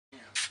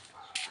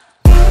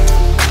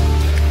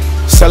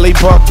Selly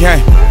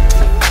Ballgame.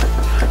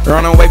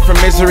 Run away from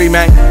misery,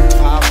 man.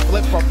 I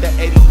flip off that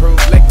 80 proof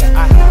liquor.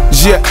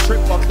 Yeah.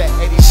 Trip off that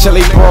 80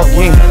 Selly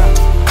Ballgame.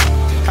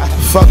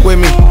 Fuck with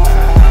me.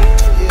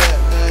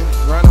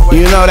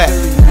 You know that.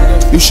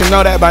 You should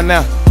know that by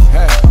now.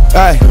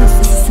 Hey.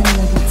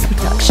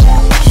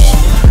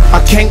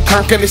 I can't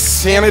conquer this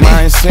insanity.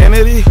 My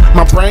insanity.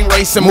 My brain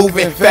racing,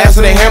 moving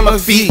faster than hammer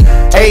feet.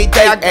 Every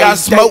day I got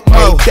smoke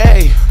mode.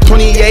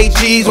 28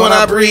 G's when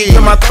I breathe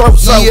in my throat,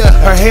 so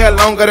her hair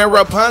longer than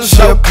Rapunzel.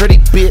 She a pretty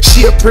bitch.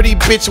 She a pretty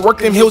bitch. Work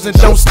them hills and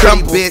don't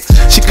stumble.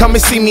 She come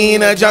and see me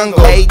in the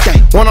jungle.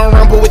 Wanna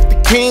rumble with the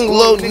king,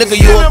 little nigga,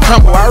 you a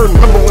crumble. I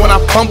remember when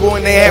I fumble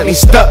and they had me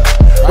stuck.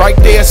 Right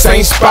there,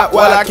 same spot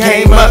while I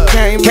came up.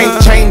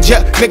 Can't change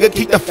up, nigga,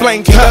 keep the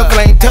flame cut.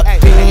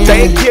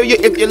 They ain't kill you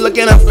if you're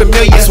looking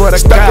unfamiliar. I swear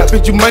to God, up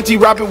at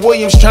Jumanji, Robin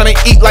Williams trying to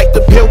eat like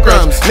the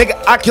Pilgrims.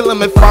 Nigga, I kill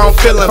him if I don't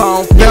feel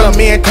him. Young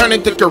men turn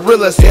into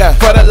gorillas,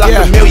 for the like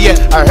a million.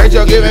 I heard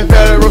y'all giving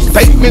federal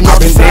statements. I've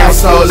been down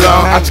so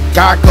long, I just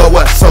gotta go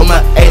up. So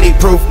much 80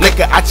 proof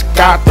liquor, I just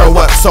gotta throw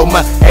up. So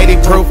much 80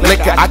 proof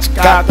liquor, I just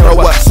gotta throw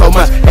up. So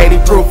much 80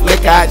 proof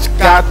liquor, I just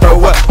gotta throw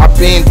up. I've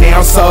been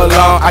down so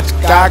long, I just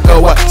gotta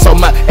go up. So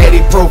much 80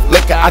 proof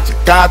liquor, I just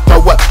gotta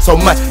throw up. So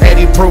much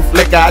 80 proof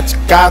liquor, I just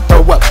gotta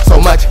throw up. So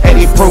much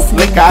 80 proof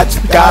liquor, I just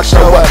gotta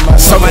throw up.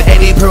 So much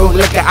 80 proof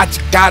liquor, I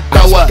just gotta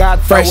throw up.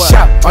 Fresh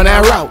out on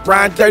that route,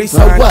 Ryan dirty,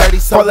 so what?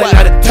 Falling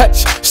out of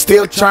touch,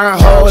 still trying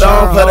to hold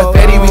on. For the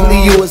fatty, we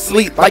leave you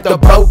asleep like the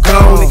boat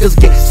gone. Niggas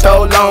get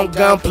so long,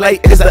 gunplay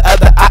is the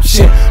other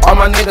option. All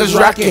my niggas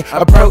rocking,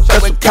 approach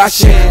us with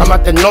caution. I'm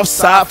at the north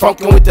side,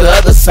 funkin' with the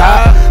other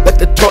side. Let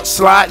the torch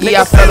slide,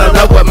 yeah, I fell in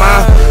love with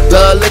mine.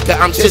 Love liquor,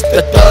 I'm just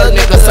a thug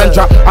nigga. Sun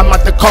drop, I'm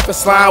at the coffin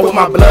slide with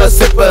my blood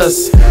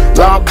sippers.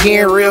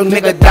 Login,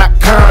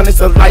 realnigga.com. It's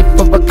a life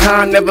of a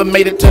con, never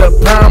made it to the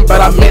prime, but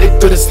I made it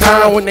through this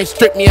time when they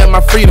stripped me of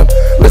my freedom.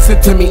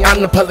 Listen to me,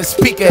 I'm the public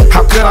speaker.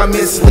 How could I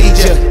mislead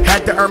you?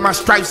 Had to earn my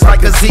stripes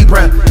like a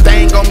zebra.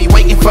 They ain't gon' be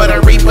waiting for the